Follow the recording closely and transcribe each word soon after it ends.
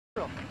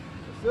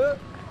What's up?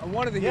 I'm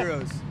one of the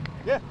heroes.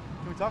 Yeah.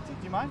 Can we talk to you?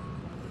 Do you mind?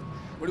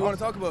 What do you want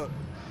to talk about?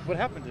 What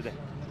happened today?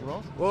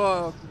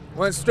 Well,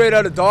 went straight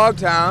out of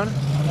Dogtown,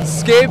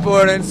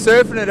 skateboarding,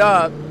 surfing it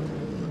up.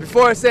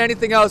 Before I say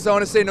anything else, I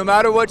want to say no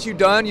matter what you've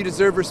done, you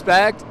deserve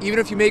respect. Even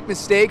if you make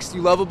mistakes,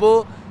 you're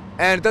lovable.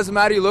 And it doesn't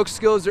matter your look,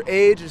 skills, or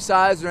age, or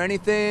size, or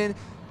anything,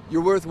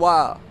 you're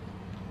worthwhile.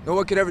 No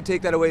one could ever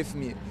take that away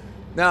from you.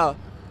 Now,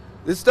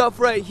 this stuff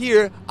right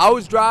here, I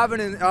was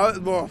driving and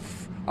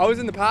I was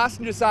in the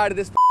passenger side of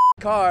this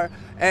car,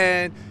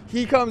 and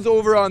he comes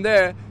over on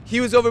there. He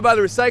was over by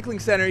the recycling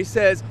center. He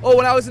says, oh,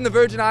 when I was in the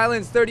Virgin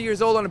Islands, 30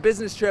 years old on a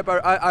business trip,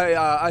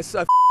 I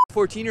saw a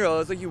 14-year-old. I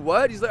was like, you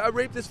what? He's like, I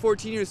raped this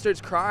 14-year-old,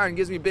 starts crying,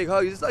 gives me a big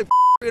hug. He's like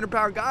a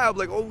 300-pound guy. I'm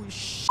like, oh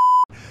shit,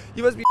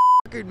 he must be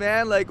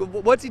man. Like,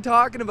 what's he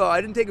talking about?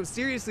 I didn't take him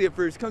seriously at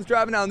first. He comes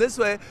driving down this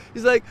way.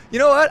 He's like, you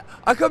know what?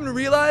 I come to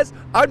realize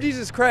I'm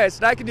Jesus Christ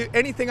and I can do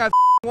anything I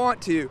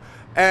want to.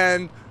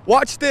 And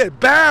watch this,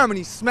 bam, and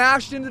he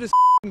smashed into this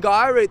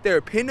guy right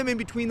there, pinned him in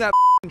between that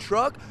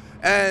truck.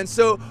 And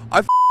so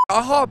I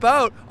hop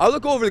out, I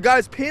look over, the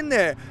guy's pinned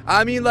there.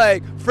 I mean,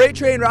 like, freight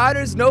train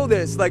riders know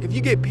this. Like, if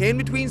you get pinned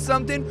between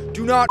something,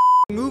 do not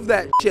move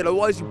that shit,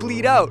 otherwise you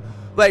bleed out.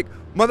 Like,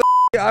 mother,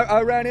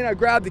 I ran in, I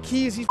grabbed the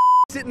keys, he's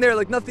sitting there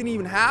like nothing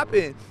even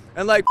happened.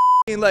 And like,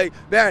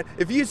 man,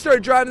 if you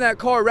started driving that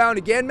car around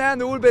again, man,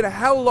 there would have been a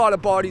hell of a lot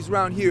of bodies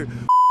around here.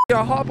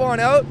 I hop on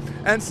out,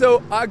 and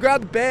so I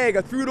grabbed the bag,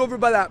 I threw it over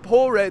by that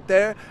pole right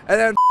there,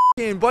 and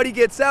then buddy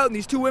gets out, and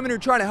these two women are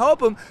trying to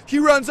help him. He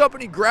runs up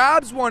and he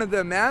grabs one of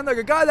them, man. Like,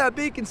 a guy that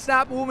big can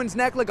snap a woman's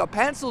neck like a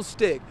pencil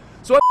stick.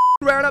 So I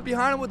ran up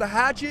behind him with a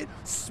hatchet,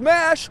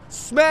 smash,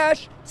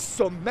 smash,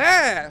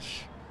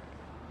 smash.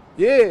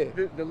 Yeah.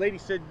 The lady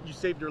said you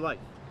saved her life.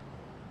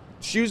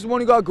 She was the one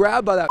who got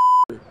grabbed by that.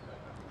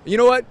 You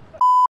know what?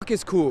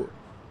 Is cool.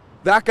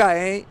 That guy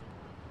ain't.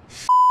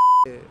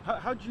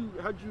 How'd you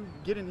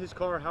get in his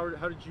car? How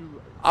did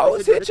you? I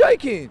was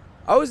hitchhiking.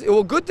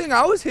 Well, good thing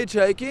I was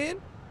hitchhiking.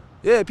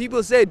 Yeah,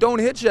 people say don't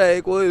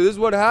hitchhike. Well, this is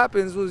what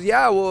happens. Was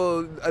yeah,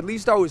 well, at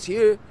least I was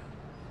here.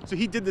 So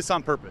he did this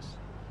on purpose.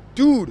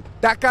 Dude,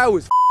 that guy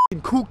was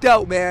cooked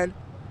out, man.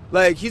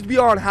 Like, he's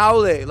beyond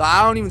howley. Like,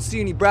 I don't even see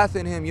any breath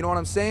in him. You know what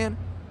I'm saying?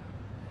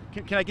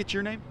 Can I get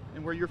your name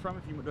and where you're from,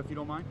 if you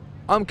don't mind?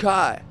 I'm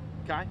Kai.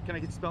 Kai? Can I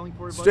get the spelling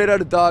for you, buddy? Straight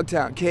out of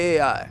Dogtown,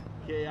 K-A-I.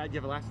 K-A-I. Do you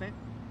have a last name?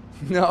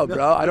 No,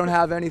 bro, I don't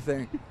have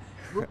anything.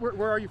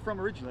 Where are you from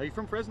originally? Are you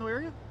from Fresno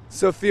area?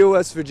 Sophia,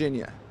 West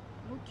Virginia.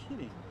 No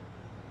kidding.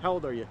 How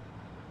old are you?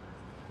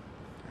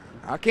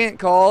 I can't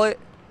call it.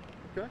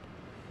 Okay.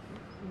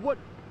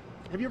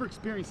 Have you ever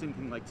experienced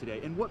anything like today?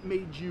 And what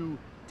made you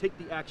take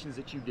the actions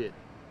that you did?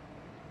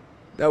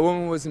 That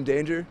woman was in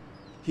danger.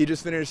 He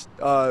just finished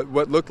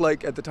what looked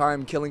like at the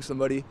time killing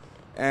somebody,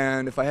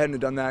 and if I hadn't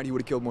have done that, he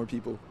would have killed more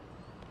people.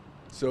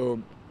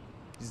 So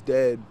he's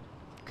dead.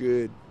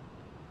 Good.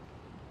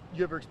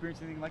 You ever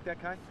experienced anything like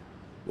that, Kai?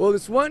 Well,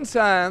 this one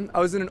time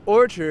I was in an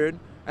orchard,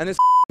 and this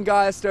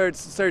guy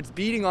starts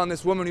beating on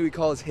this woman who he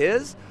calls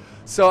his.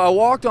 So I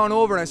walked on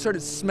over and I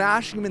started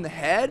smashing him in the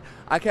head.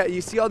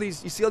 You see all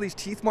these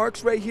teeth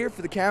marks right here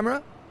for the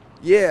camera?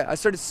 Yeah, I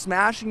started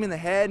smashing him in the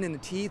head and in the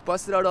teeth,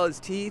 busted out all his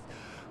teeth.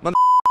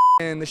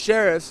 And the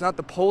sheriffs, not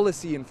the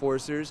policy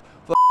enforcers,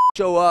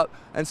 show up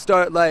and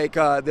start like,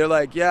 they're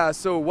like, yeah,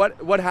 so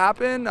what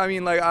happened? I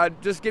mean, like,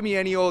 just give me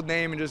any old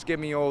name and just give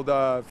me old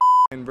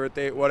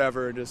birthday,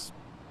 whatever, just,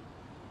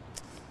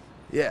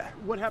 yeah.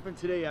 What happened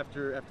today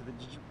after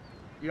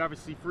you're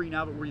obviously free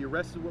now, but were you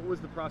arrested? What was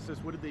the process?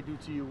 What did they do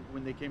to you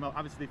when they came out?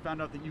 Obviously, they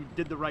found out that you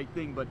did the right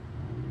thing, but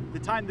the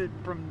time that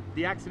from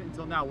the accident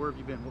until now, where have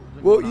you been?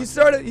 Well, he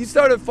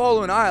started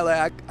following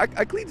I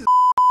cleaned his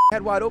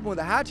head wide open with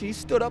a hatchet. He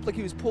stood up like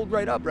he was pulled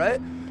right up,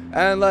 right?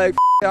 And like,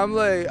 I'm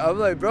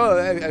like, bro,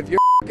 if you're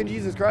fucking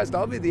Jesus Christ,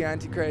 I'll be the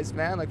Antichrist,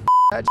 man. Like,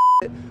 that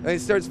shit. And he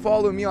starts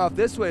following me off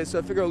this way, so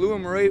I figure I'll lure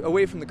him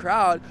away from the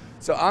crowd.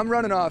 So I'm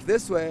running off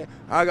this way.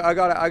 I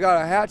got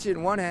a hatchet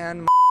in one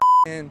hand,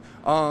 and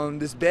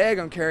this bag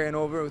I'm carrying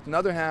over with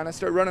another hand. I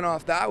start running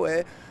off that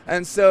way,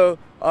 and so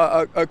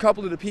a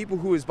couple of the people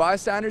who was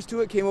bystanders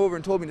to it came over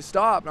and told me to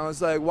stop, and I was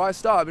like, why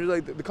stop? And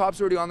like, the cops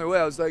are already on their way.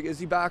 I was like, is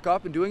he back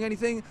up and doing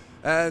anything?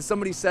 And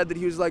somebody said that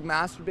he was like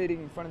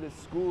masturbating in front of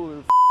this school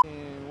or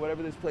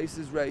whatever this place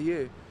is right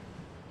here.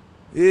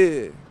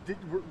 Yeah.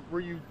 Were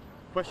you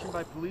questioned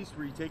by police?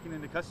 Were you taken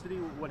into custody?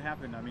 What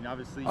happened? I mean,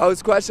 obviously. I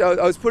was questioned.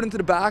 I was put into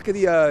the back of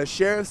the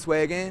sheriff's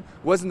wagon. It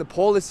wasn't the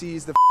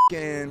policies that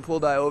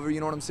pulled I over. You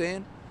know what I'm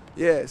saying?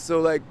 Yeah.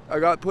 So like, I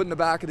got put in the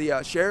back of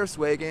the sheriff's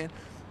wagon.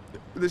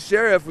 The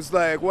sheriff was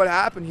like, "What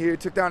happened here?"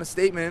 Took down a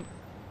statement.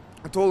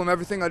 I told him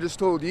everything I just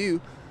told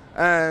you,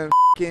 and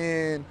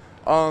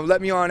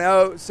let me on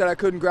out. Said I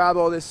couldn't grab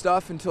all this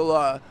stuff until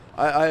I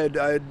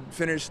had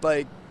finished,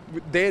 like,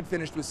 they had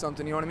finished with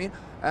something, you know what I mean?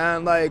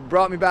 And like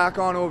brought me back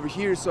on over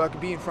here so I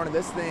could be in front of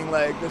this thing,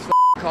 like this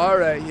car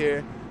right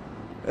here.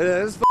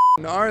 This is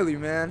gnarly,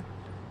 man.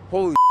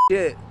 Holy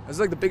shit. It's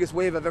like the biggest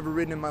wave I've ever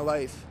ridden in my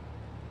life.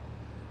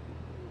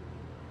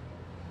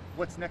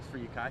 What's next for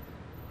you, Kai?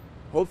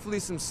 Hopefully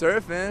some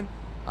surfing.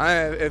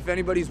 If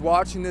anybody's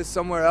watching this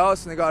somewhere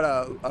else and they got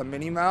a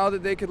mini Mal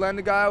that they could lend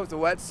a guy with a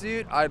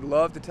wetsuit, I'd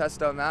love to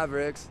test out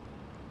Mavericks.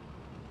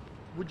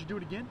 Would you do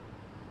it again?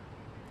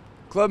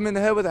 Club him in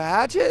the head with a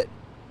hatchet?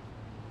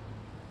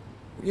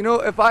 You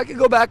know, if I could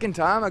go back in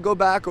time, I'd go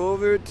back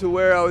over to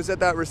where I was at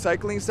that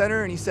recycling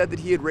center and he said that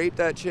he had raped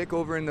that chick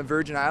over in the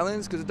Virgin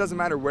Islands, because it doesn't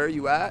matter where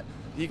you at.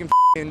 You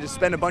can just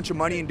spend a bunch of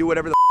money and do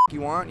whatever the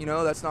you want, you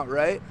know, that's not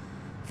right.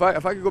 If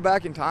I could go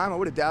back in time, I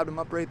would have dabbed him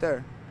up right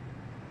there.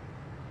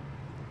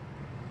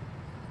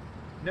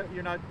 No,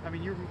 you're not, I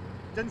mean, it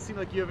doesn't seem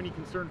like you have any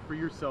concern for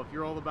yourself.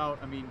 You're all about,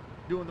 I mean,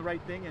 doing the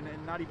right thing and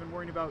not even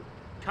worrying about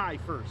Kai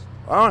first.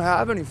 I don't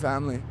have any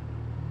family.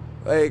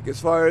 Like, as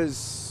far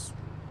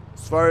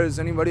as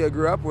anybody I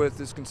grew up with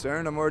is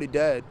concerned, I'm already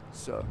dead,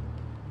 so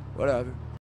whatever.